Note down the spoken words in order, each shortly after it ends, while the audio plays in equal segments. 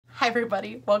Hi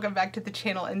everybody, welcome back to the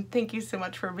channel and thank you so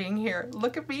much for being here.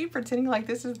 Look at me pretending like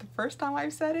this is the first time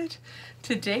I've said it.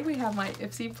 Today we have my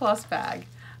Ipsy Plus bag.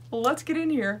 Let's get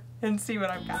in here and see what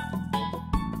I've got.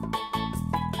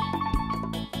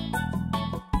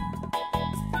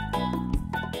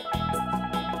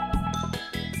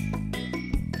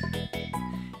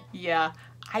 Yeah,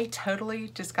 I totally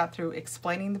just got through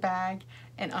explaining the bag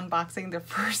and unboxing the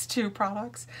first two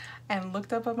products and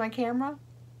looked up at my camera.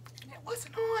 It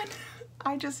wasn't on.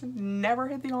 I just never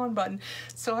hit the on button.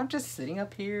 So I'm just sitting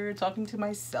up here talking to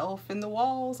myself in the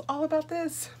walls all about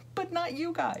this, but not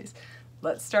you guys.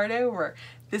 Let's start over.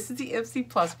 This is the Ipsy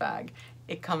Plus bag.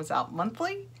 It comes out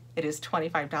monthly. It is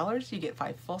 $25. You get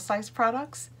 5 full-size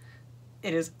products.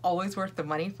 It is always worth the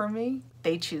money for me.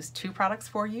 They choose 2 products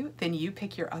for you, then you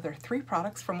pick your other 3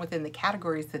 products from within the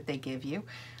categories that they give you.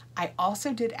 I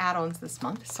also did add-ons this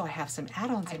month, so I have some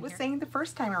add-ons. I was saying the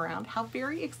first time around how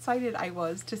very excited I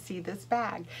was to see this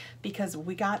bag because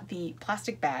we got the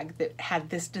plastic bag that had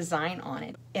this design on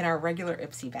it in our regular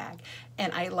Ipsy bag,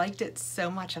 and I liked it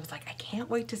so much. I was like, I can't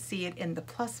wait to see it in the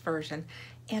Plus version,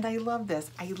 and I love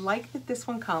this. I like that this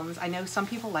one comes. I know some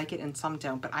people like it and some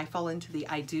don't, but I fall into the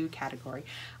I do category.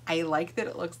 I like that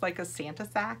it looks like a Santa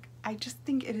sack. I just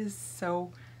think it is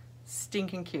so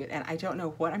stinking cute, and I don't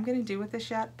know what I'm going to do with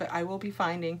this yet, but I will be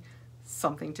finding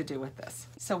something to do with this.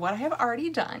 So what I have already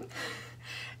done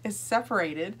is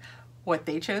separated what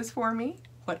they chose for me,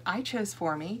 what I chose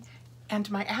for me,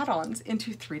 and my add-ons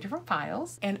into 3 different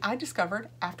files. And I discovered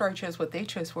after I chose what they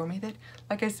chose for me that,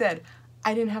 like I said,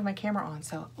 I didn't have my camera on.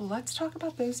 So let's talk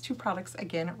about those 2 products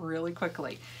again really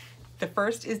quickly. The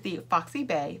first is the Foxy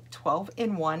Bay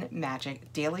 12-in-1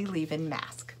 Magic Daily Leave-In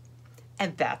Mask.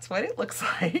 And that's what it looks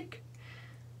like.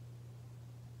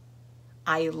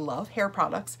 I love hair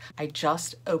products. I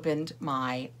just opened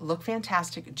my Look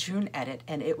Fantastic June edit,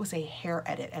 and it was a hair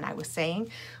edit. And I was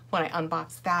saying when I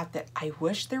unboxed that I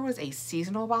wish there was a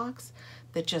seasonal box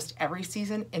that just every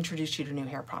season introduced you to new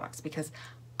hair products, because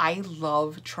I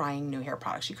love trying new hair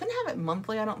products. You couldn't have it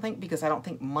monthly, I don't think, because I don't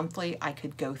think monthly I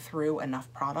could go through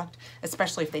enough product,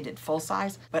 especially if they did full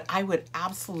size, but I would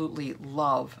absolutely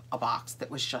love a box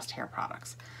that was just hair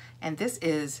products. And this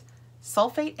is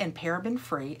sulfate and paraben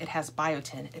free. It has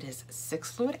biotin. It is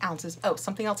 6 fluid ounces. Oh,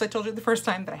 something else I told you the first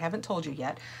time that I haven't told you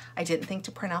yet. I didn't think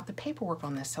to print out the paperwork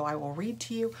on this, so I will read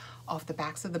to you off the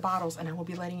backs of the bottles, and I will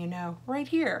be letting you know right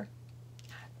here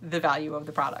the value of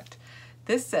the product.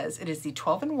 This says it is the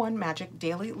 12-in-1 Magic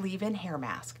Daily Leave-In Hair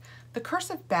Mask. The curse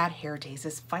of bad hair days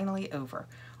is finally over.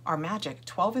 Our magic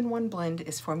 12-in-1 blend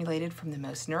is formulated from the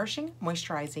most nourishing,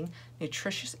 moisturizing,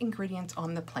 nutritious ingredients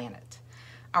on the planet.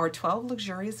 Our 12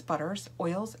 luxurious butters,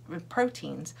 oils, and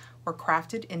proteins were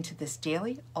crafted into this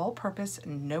daily, all-purpose,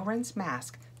 no-rinse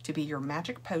mask to be your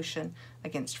magic potion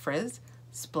against frizz,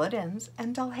 split ends,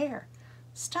 and dull hair.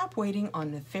 Stop waiting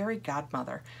on the fairy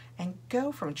godmother and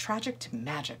go from tragic to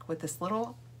magic with this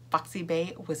little Foxy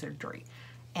Bay wizardry.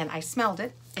 And I smelled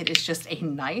it. It is just a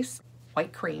nice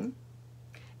white cream.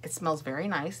 It smells very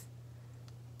nice,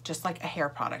 just like a hair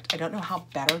product. I don't know how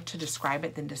better to describe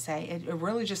it than to say it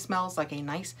really just smells like a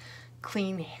nice,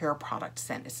 clean hair product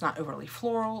scent. It's not overly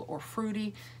floral or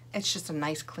fruity. It's just a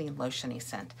nice, clean, lotiony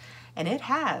scent. And it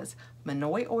has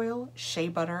Manoi oil, shea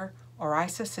butter,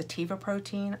 Orisa sativa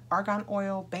protein, argan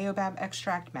oil, baobab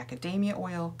extract, macadamia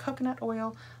oil, coconut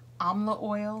oil, amla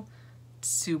oil,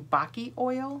 tsubaki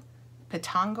oil,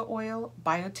 pitanga oil,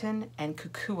 biotin, and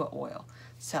kukua oil.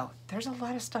 So there's a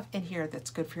lot of stuff in here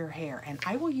that's good for your hair, and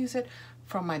I will use it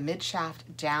from my mid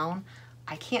shaft down.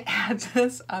 I can't add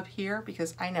this up here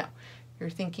because I know you're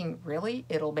thinking, really?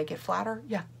 It'll make it flatter?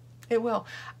 Yeah, it will.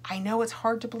 I know it's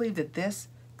hard to believe that this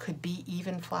could be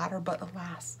even flatter, but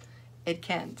alas, it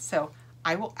can. So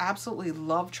I will absolutely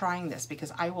love trying this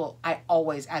because I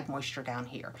always add moisture down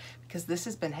here because this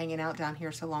has been hanging out down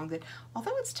here so long that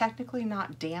although it's technically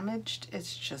not damaged,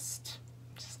 it's just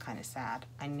kind of sad.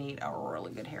 I need a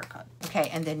really good haircut.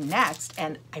 Okay, and then next,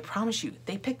 and I promise you,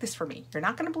 they picked this for me. You're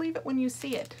not gonna believe it when you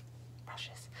see it.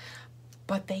 Brushes.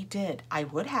 But they did. I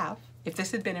would have. If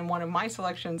this had been in one of my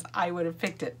selections, I would have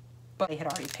picked it, but they had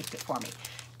already picked it for me.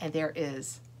 And there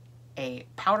is a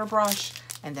powder brush,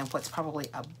 and then what's probably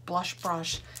a blush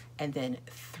brush, and then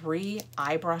 3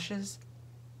 eye brushes,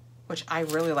 which I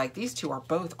really like. These 2 are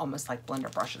both almost like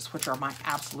blender brushes, which are my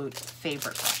absolute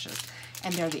favorite brushes.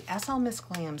 And they're the SL Miss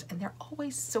Glams, and they're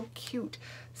always so cute.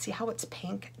 See how it's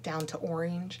pink down to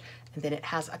orange, and then it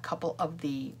has a couple of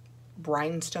the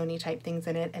rhinestone-y type things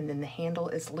in it, and then the handle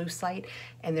is lucite,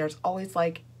 and there's always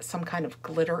like some kind of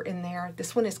glitter in there.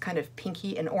 This one is kind of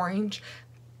pinky and orange.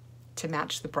 to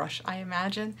match the brush, I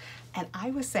imagine. And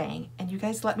I was saying, and you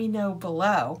guys let me know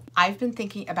below, I've been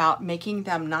thinking about making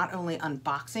them not only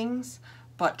unboxings,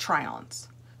 but try-ons.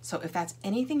 So if that's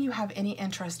anything you have any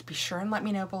interest, be sure and let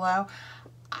me know below.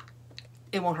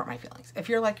 It won't hurt my feelings. If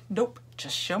you're like, nope,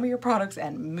 just show me your products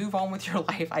and move on with your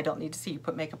life, I don't need to see you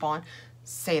put makeup on,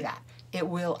 say that. It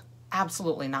will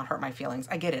absolutely not hurt my feelings.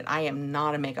 I get it. I am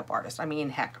not a makeup artist. I mean,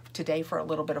 heck, today for a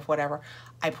little bit of whatever,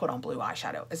 I put on blue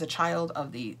eyeshadow. As a child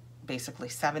of the basically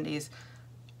 70s,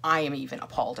 I am even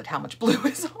appalled at how much blue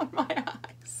is on my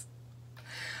eyes.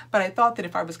 But I thought that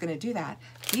if I was going to do that,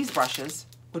 these brushes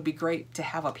would be great to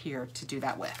have up here to do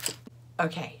that with.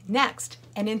 Okay, next,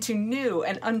 and into new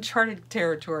and uncharted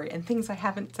territory and things I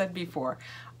haven't said before,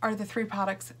 are the 3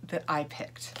 products that I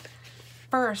picked.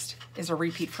 First is a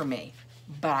repeat for me,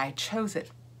 but I chose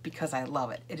it because I love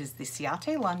it. It is the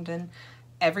Ciate London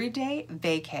Everyday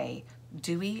Vacay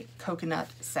Dewy Coconut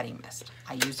Setting Mist.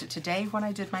 I used it today when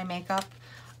I did my makeup.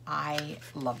 I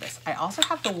love this. I also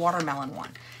have the watermelon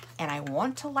one, and I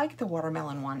want to like the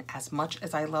watermelon one as much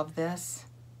as I love this,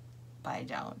 but I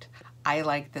don't. I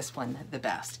like this one the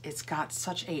best. It's got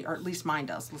such a, or at least mine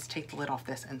does. Let's take the lid off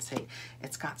this and see.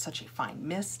 It's got such a fine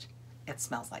mist. It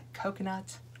smells like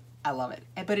coconut. I love it.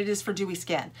 But it is for dewy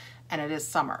skin, and it is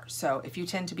summer. So if you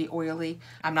tend to be oily,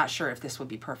 I'm not sure if this would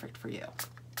be perfect for you.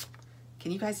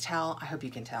 Can you guys tell? I hope you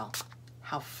can tell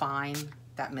how fine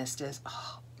that mist is.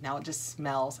 Oh, now it just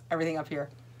smells everything up here.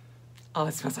 Oh,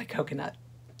 it smells like coconut.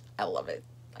 I love it.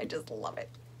 I just love it.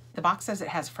 The box says it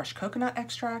has fresh coconut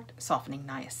extract, softening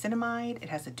niacinamide, it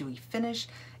has a dewy finish,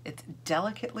 it's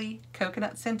delicately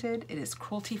coconut scented, it is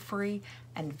cruelty-free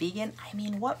and vegan. I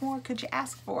mean, what more could you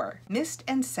ask for? Mist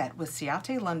and set with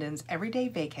Ciate London's Everyday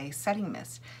Vacay Setting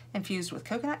Mist, infused with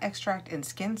coconut extract and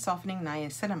skin softening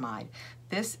niacinamide.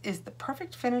 This is the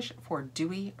perfect finish for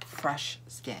dewy, fresh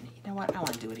skin. You know what? I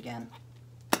want to do it again.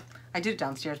 I did it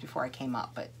downstairs before I came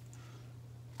up, but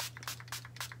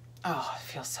oh, it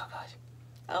feels so good.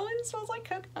 Oh, and it smells like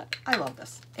coconut. I love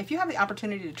this. If you have the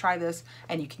opportunity to try this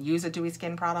and you can use a dewy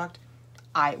skin product,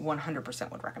 I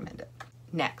 100% would recommend it.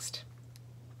 Next,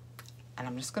 and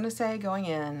I'm just gonna say going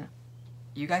in,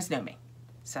 you guys know me,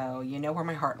 so you know where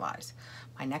my heart lies.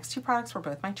 My next 2 products were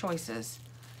both my choices,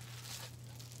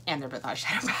 and they're both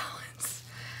eyeshadow palettes.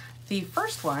 The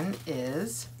first one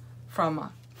is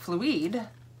from Fluide.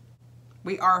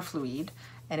 We Are Fluide,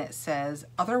 and it says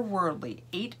Otherworldly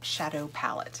 8 Shadow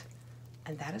Palette.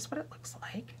 And that is what it looks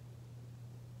like.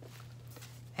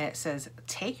 And it says,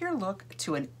 take your look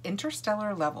to an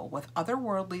interstellar level with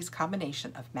Otherworldly's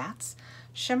combination of mattes,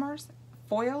 shimmers,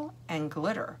 foil, and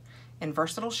glitter in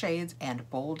versatile shades and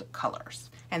bold colors.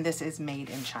 And this is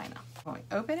made in China. When we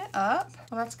open it up,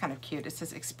 well, that's kind of cute. It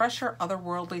says, express your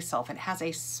otherworldly self. It has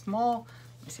a small,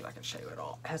 let me see if I can show you it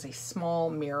all. It has a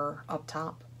small mirror up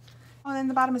top. Oh, and then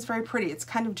the bottom is very pretty. It's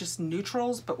kind of just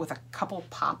neutrals, but with a couple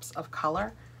pops of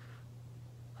color.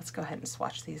 Let's go ahead and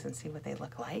swatch these and see what they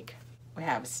look like. We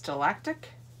have Stalactic,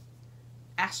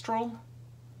 Astral,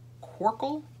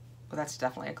 Quarkle, well, that's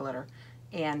definitely a glitter,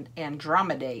 and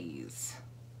Andromeda's.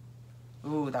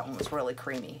 Ooh, that one was really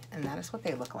creamy. And that is what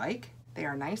they look like. They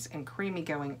are nice and creamy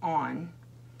going on.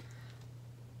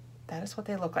 That is what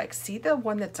they look like. See the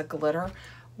one that's a glitter?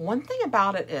 One thing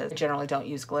about it is I generally don't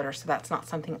use glitter, so that's not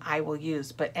something I will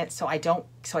use, but so I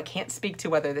can't speak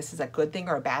to whether this is a good thing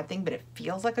or a bad thing, but it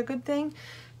feels like a good thing.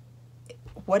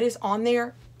 What is on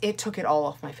there, it took it all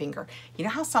off my finger. You know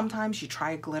how sometimes you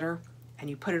try a glitter and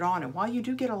you put it on, and while you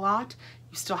do get a lot,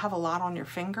 you still have a lot on your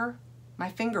finger? My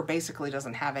finger basically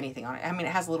doesn't have anything on it. I mean,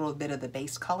 it has a little bit of the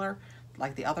base color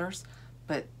like the others,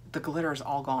 but the glitter is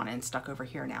all gone and stuck over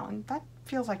here now, and that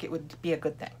feels like it would be a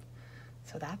good thing.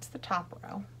 So that's the top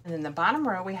row. And then the bottom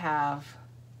row we have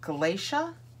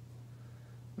Glacia,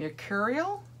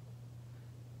 Mercurial,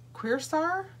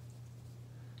 Queerstar,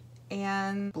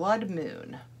 and Blood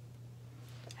Moon.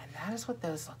 And that is what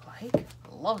those look like.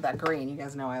 I love that green. You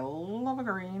guys know I love a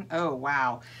green. Oh,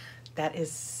 wow. That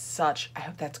is such, I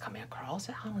hope that's coming across.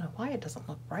 I don't know why it doesn't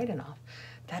look bright enough.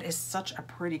 That is such a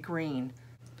pretty green.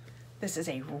 This is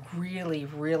a really,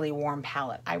 really warm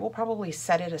palette. I will probably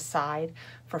set it aside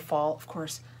for fall. Of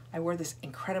course, I wore this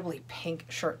incredibly pink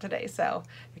shirt today, so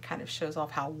it kind of shows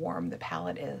off how warm the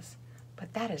palette is.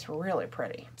 But that is really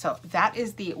pretty. So that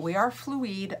is the We Are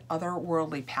Fluide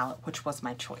Otherworldly palette, which was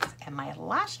my choice. And my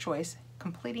last choice,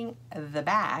 completing the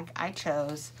bag, I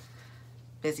chose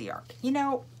Viseart. You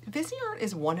know, Viseart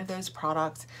is one of those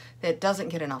products that doesn't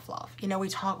get enough love. You know,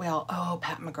 we all, oh,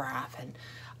 Pat McGrath, and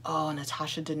oh,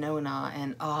 Natasha Denona,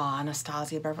 and oh,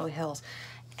 Anastasia Beverly Hills.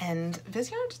 And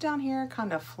Viseart's down here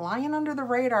kind of flying under the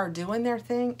radar, doing their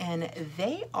thing, and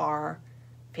they are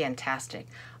fantastic.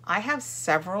 I have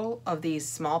several of these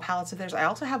small palettes of theirs. I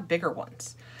also have bigger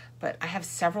ones, but I have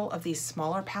several of these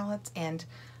smaller palettes and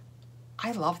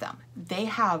I love them. They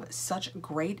have such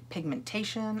great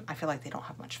pigmentation. I feel like they don't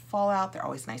have much fallout. They're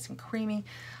always nice and creamy.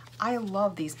 I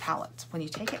love these palettes. When you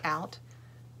take it out,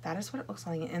 that is what it looks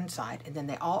like inside. And then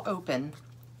they all open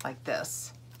like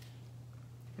this.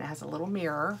 And it has a little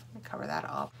mirror. Let me cover that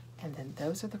up. And then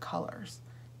those are the colors.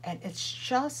 And it's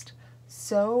just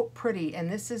so pretty.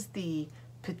 And this is the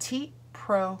Petite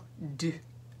Pro deux.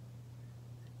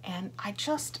 And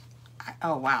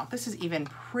oh wow, this is even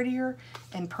prettier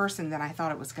in person than I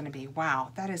thought it was going to be.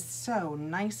 Wow, that is so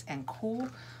nice and cool.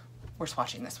 We're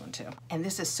swatching this one too. And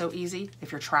this is so easy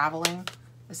if you're traveling.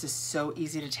 This is so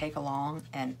easy to take along,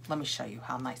 and let me show you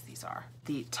how nice these are.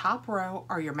 The top row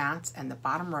are your mattes and the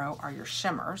bottom row are your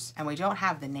shimmers, and we don't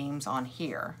have the names on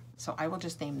here, so I will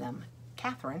just name them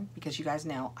Kathrin, because you guys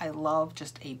know I love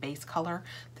just a base color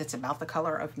that's about the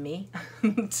color of me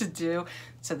to do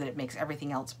so that it makes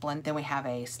everything else blend. Then we have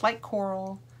a slight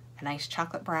coral, a nice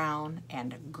chocolate brown,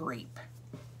 and grape.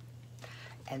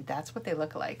 And that's what they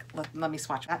look like. Let me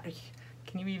swatch that.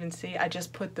 Can you even see? I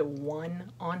just put the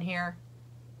one on here.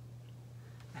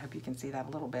 I hope you can see that a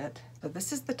little bit. So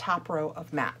this is the top row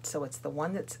of matte. So it's the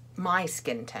one that's my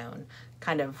skin tone,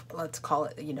 kind of, let's call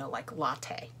it, you know, like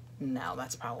latte. No,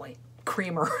 that's probably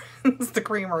creamer. It's the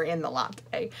creamer in the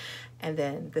latte. And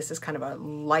then this is kind of a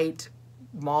light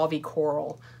mauve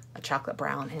coral, a chocolate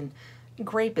brown, and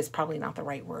grape is probably not the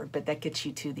right word, but that gets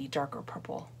you to the darker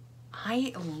purple.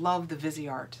 I love the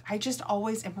Viseart. I just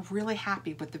always am really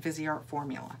happy with the Viseart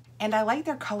formula. And I like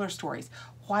their color stories.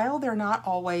 While they're not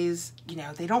always, you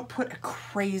know, they don't put a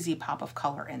crazy pop of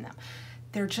color in them,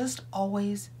 they're just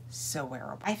always so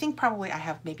wearable. I think probably I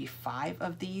have maybe 5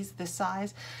 of these this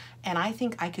size, and I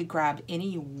think I could grab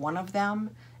any one of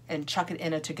them and chuck it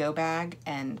in a to-go bag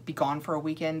and be gone for a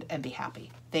weekend and be happy.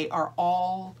 They are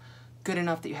all good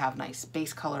enough that you have nice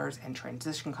base colors and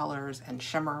transition colors and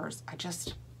shimmers. I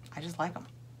just like them.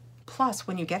 Plus,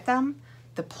 when you get them,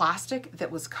 the plastic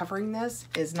that was covering this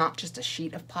is not just a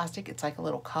sheet of plastic, it's like a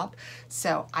little cup.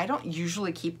 So I don't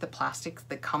usually keep the plastic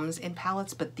that comes in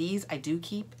palettes, but these I do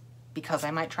keep because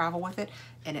I might travel with it,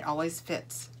 and it always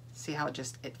fits. See how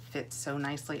it fits so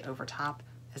nicely over top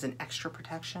as an extra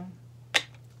protection?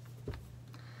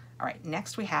 All right,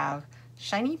 next we have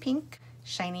shiny pink,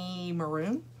 shiny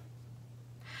maroon,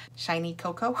 shiny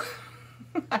cocoa.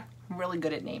 I'm really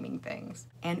good at naming things.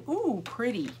 And ooh,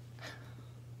 pretty.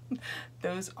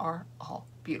 Those are all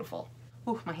beautiful.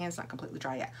 Ooh, my hand's not completely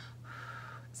dry yet.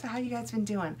 So how you guys been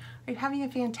doing? Are you having a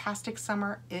fantastic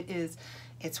summer?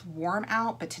 It's warm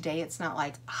out, but today it's not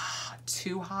like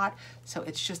too hot. So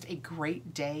it's just a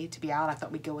great day to be out. I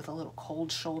thought we'd go with a little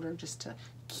cold shoulder just to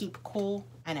keep cool.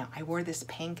 I know, I wore this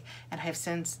pink, and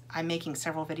I'm making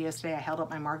several videos today. I held up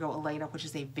my Margot Elena, which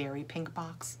is a very pink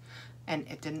box, and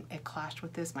it clashed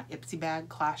with this. My Ipsy bag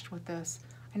clashed with this.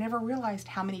 I never realized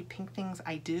how many pink things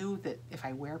I do that if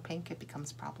I wear pink, it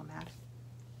becomes problematic.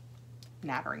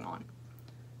 Nattering on.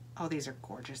 Oh, these are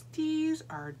gorgeous. These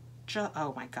are just,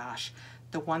 oh my gosh.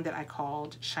 The one that I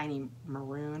called Shiny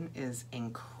Maroon is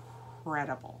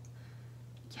incredible.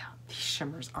 Yeah, these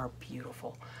shimmers are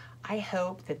beautiful. I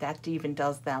hope that even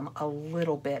does them a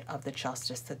little bit of the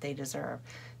justice that they deserve.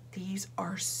 These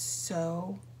are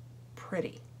so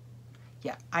pretty.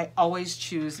 Yeah, I always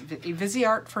choose,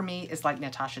 Viseart for me is like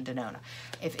Natasha Denona.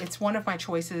 If it's one of my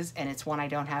choices and it's one I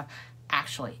don't have,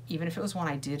 actually, even if it was one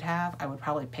I did have, I would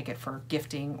probably pick it for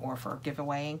gifting or for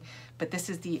giveawaying. But this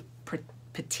is the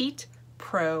Petite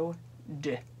Pro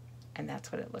deux, and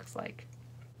that's what it looks like.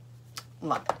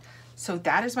 Love it. So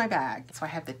that is my bag. So I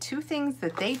have the 2 things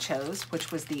that they chose,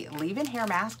 which was the leave-in hair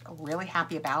mask, really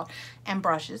happy about, and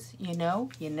brushes. You know,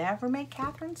 you never make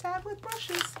Kathrin sad with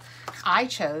brushes. I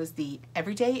chose the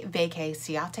Everyday Vacay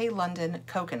Ciate London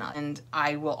Coconut, and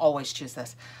I will always choose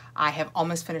this. I have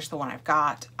almost finished the one I've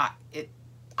got.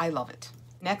 I love it.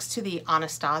 Next to the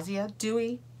Anastasia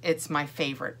Dewy, it's my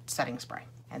favorite setting spray.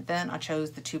 And then I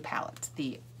chose the 2 palettes,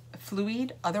 the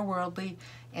Fluid Otherworldly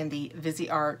and the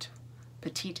Viseart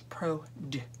Petite Pro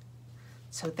deux.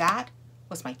 So that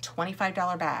was my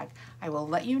 $25 bag. I will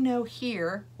let you know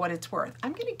here what it's worth.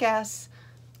 I'm gonna guess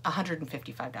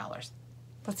 $155.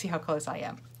 Let's see how close I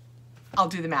am. I'll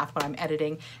do the math when I'm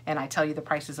editing and I tell you the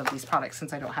prices of these products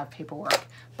since I don't have paperwork,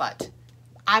 but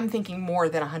I'm thinking more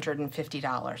than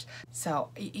 $150. So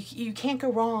you can't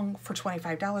go wrong for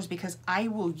 $25 because I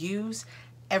will use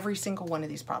every single one of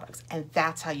these products, and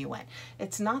that's how you win.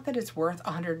 It's not that it's worth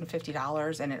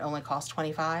 $150 and it only costs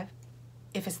 $25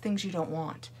 if it's things you don't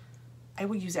want. I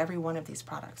will use every one of these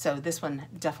products. So this one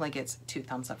definitely gets 2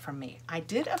 thumbs up from me. I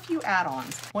did a few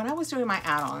add-ons. When I was doing my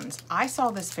add-ons, I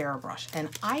saw this Farrow brush, and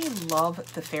I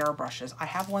love the Farrow brushes. I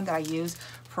have one that I use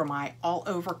for my all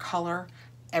over color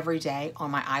every day on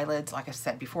my eyelids. Like I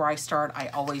said, before I start, I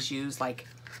always use like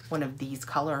one of these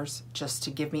colors just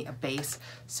to give me a base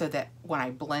so that when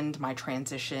I blend my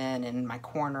transition and my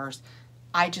corners,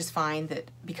 I just find that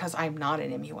because I'm not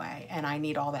an MUA and I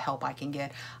need all the help I can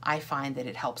get, I find that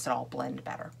it helps it all blend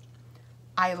better.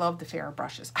 I love the Farrow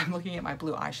brushes. I'm looking at my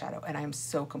blue eyeshadow and I'm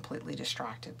so completely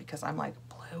distracted because I'm like,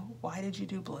 blue? Why did you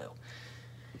do blue?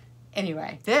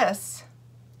 Anyway, this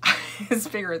is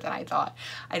bigger than I thought.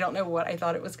 I don't know what I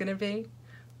thought it was gonna be,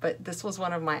 but this was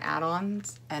one of my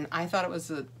add-ons and I thought it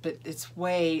was but it's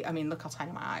way, I mean, look how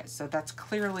tiny my eyes. So that's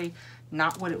clearly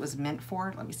not what it was meant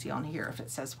for. Let me see on here if it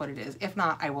says what it is. If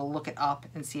not, I will look it up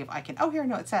and see if I can, oh here,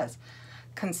 no, it says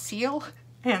conceal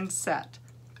and set.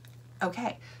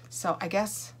 Okay, so I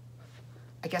guess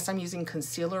I'm using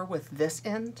concealer with this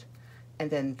end, and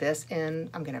then this end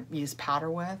I'm gonna use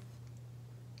powder with.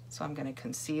 So I'm gonna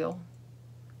conceal,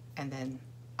 and then,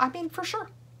 I mean, for sure,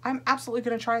 I'm absolutely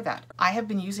gonna try that. I have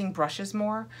been using brushes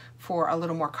more for a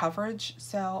little more coverage,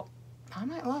 so I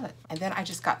might love it. And then I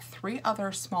just got 3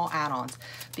 other small add-ons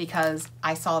because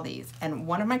I saw these, and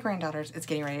one of my granddaughters is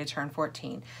getting ready to turn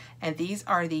 14, and these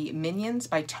are the Minions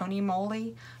by Tony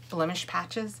Moly blemish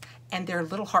patches, and they're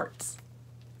little hearts.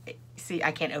 See,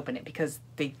 I can't open it because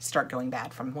they start going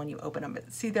bad from when you open them.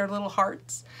 But see, they're little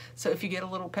hearts. So if you get a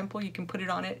little pimple, you can put it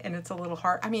on it and it's a little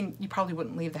heart. I mean, you probably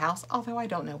wouldn't leave the house, although I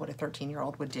don't know what a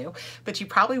 13-year-old would do, but you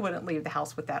probably wouldn't leave the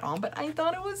house with that on. But I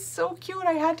thought it was so cute.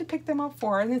 I had to pick them up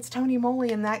for her. And it's Tony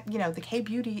Moly, and that, you know, the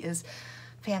K-Beauty is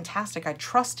fantastic. I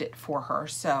trust it for her.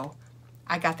 So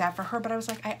I got that for her, but I was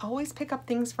like, I always pick up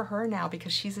things for her now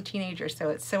because she's a teenager, so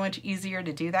it's so much easier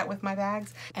to do that with my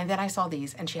bags. And then I saw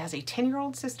these, and she has a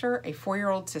 10-year-old sister, a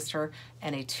 4-year-old sister,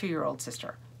 and a 2-year-old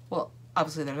sister. Well,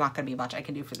 obviously there's not gonna be much I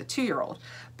can do for the 2-year-old,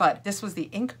 but this was the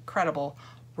Incredible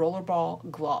Rollerball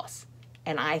Gloss.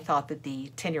 And I thought that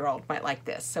the 10-year-old might like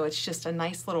this. So it's just a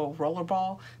nice little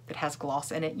rollerball that has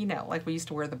gloss in it. You know, like we used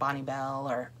to wear the Bonnie Bell,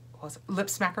 or what was it, Lip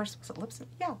Smackers? Was it Lip Smackers?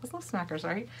 Yeah, it was Lip Smackers,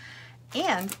 right?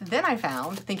 And then I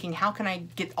found, thinking how can I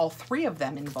get all 3 of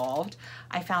them involved,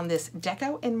 I found this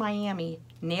Deco in Miami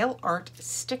nail art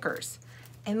stickers.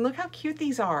 And look how cute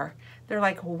these are. They're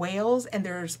like whales, and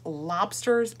there's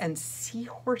lobsters and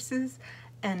seahorses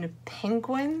and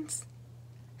penguins.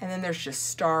 And then there's just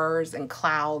stars and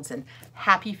clouds and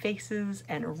happy faces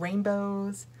and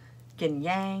rainbows, yin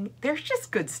yang. There's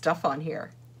just good stuff on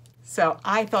here. So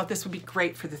I thought this would be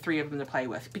great for the 3 of them to play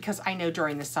with, because I know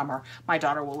during the summer my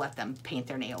daughter will let them paint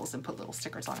their nails and put little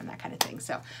stickers on and that kind of thing.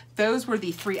 So those were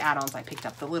the 3 add-ons I picked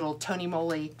up. The little Tony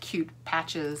Moly cute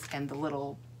patches and the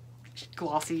little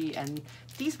glossy, and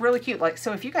these really cute. Like,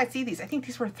 so if you guys see these, I think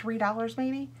these were $3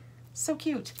 maybe. So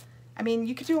cute. I mean,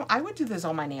 you could do, I would do those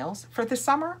on my nails for the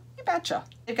summer. You betcha.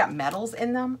 They've got metals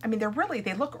in them. I mean,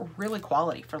 they look really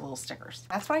quality for little stickers.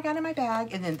 That's what I got in my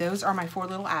bag. And then those are my 4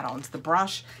 little add-ons, the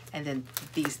brush, and then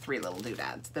these 3 little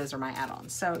doodads. Those are my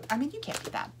add-ons. So, I mean, you can't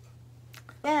beat that.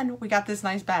 Then we got this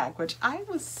nice bag, which I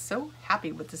was so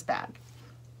happy with this bag.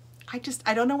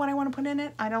 I don't know what I want to put in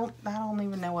it. I don't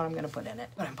even know what I'm going to put in it,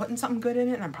 but I'm putting something good in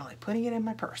it, and I'm probably putting it in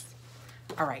my purse.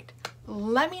 All right,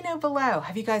 let me know below.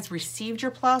 Have you guys received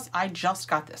your plus? I just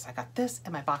got this. I got this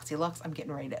in my Boxy Luxe. I'm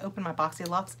getting ready to open my Boxy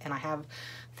Luxe, and I have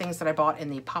things that I bought in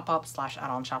the pop-up /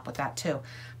 add-on shop with that too.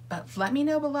 But let me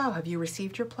know below. Have you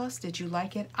received your plus? Did you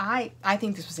like it? I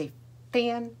think this was a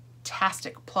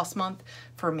fantastic plus month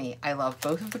for me. I love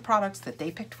both of the products that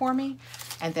they picked for me,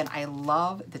 and then I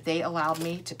love that they allowed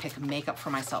me to pick makeup for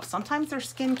myself. Sometimes they're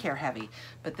skincare heavy,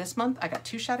 but this month I got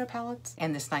 2 shadow palettes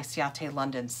and this nice Ciate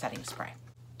London setting spray.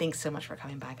 Thanks so much for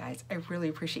coming by, guys. I really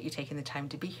appreciate you taking the time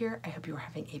to be here. I hope you are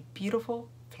having a beautiful,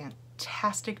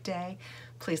 fantastic day.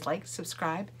 Please like,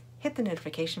 subscribe, hit the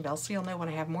notification bell so you'll know when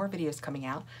I have more videos coming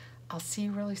out. I'll see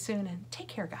you really soon, and take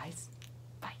care, guys.